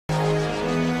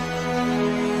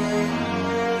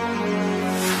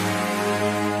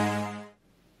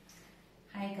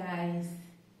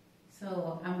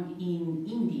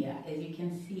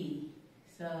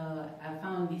So I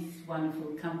found this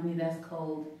wonderful company that's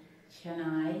called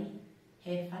Chennai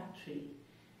Hair Factory,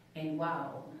 and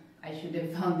wow, I should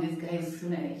have found these guys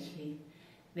sooner actually.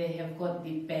 They have got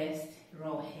the best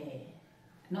raw hair.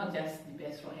 Not just the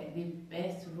best raw hair, the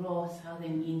best raw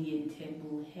Southern Indian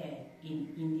temple hair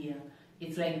in India.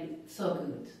 It's like so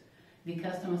good. The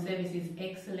customer service is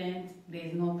excellent.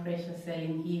 There's no pressure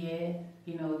selling here.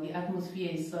 You know, the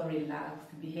atmosphere is so relaxed.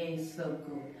 The hair is so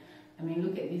good. I mean,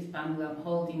 look at this bundle I'm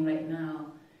holding right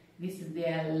now. This is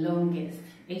their longest.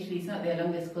 Actually, it's not their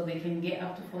longest because they can get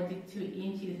up to 42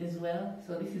 inches as well.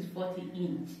 So this is 40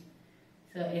 inch.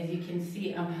 So as you can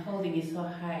see, I'm holding it so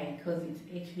high because it's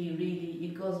actually really,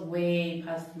 it goes way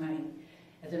past mine.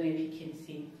 I don't know if you can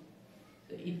see.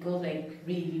 So it goes like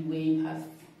really way past.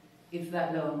 It's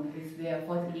that long. It's there,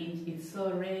 40 inch. It's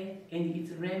so rare and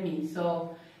it's Remy.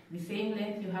 So the same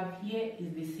length you have here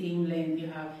is the same length you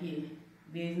have here.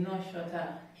 There is no shorter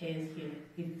hairs here.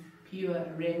 It's pure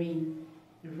Remy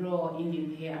raw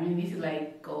Indian hair. I mean, this is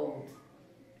like gold.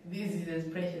 This is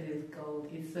as precious as gold.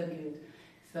 It's so good.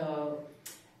 So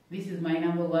this is my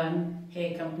 #1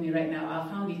 hair company right now. I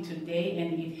found it today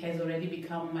and it has already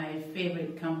become my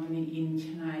favorite company in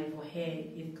Chennai for hair.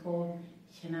 It's called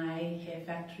Chennai Hair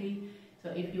Factory. So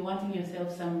if you're wanting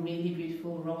yourself some really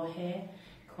beautiful raw hair,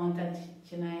 contact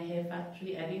Chennai Hair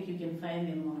Factory. I think you can find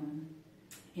them on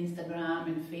Instagram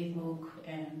and Facebook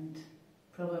and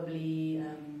probably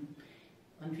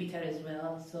on Twitter as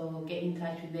well. So get in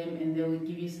touch with them and they will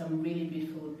give you some really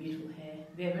beautiful hair.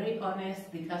 They're very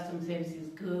honest, the customer service is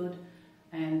good,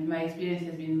 and my experience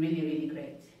has been really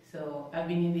great. So I've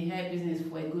been in the hair business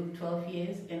for a good 12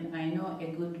 years and I know a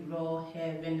good raw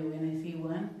hair vendor when I see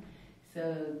one.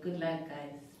 So good luck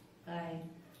guys. Bye.